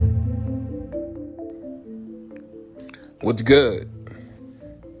What's good?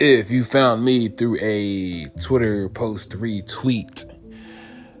 If you found me through a Twitter post, retweet,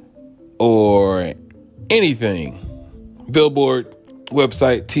 or anything, billboard,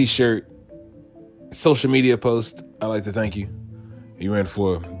 website, t-shirt, social media post, I'd like to thank you. You're in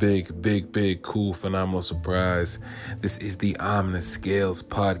for a big, cool, phenomenal surprise. This is the Omnis Scales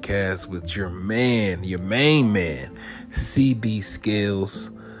podcast with your main man, CB Scales,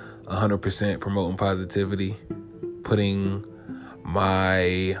 100% promoting positivity, putting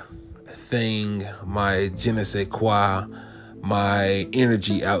my thing, my je ne sais quoi, my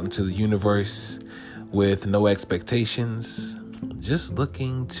energy out into the universe with no expectations, just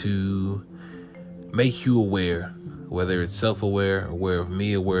looking to make you aware, whether it's self-aware, aware of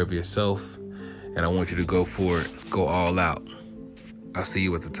me, aware of yourself, and I want you to go for it, go all out. I'll see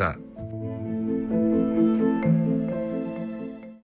you at the top.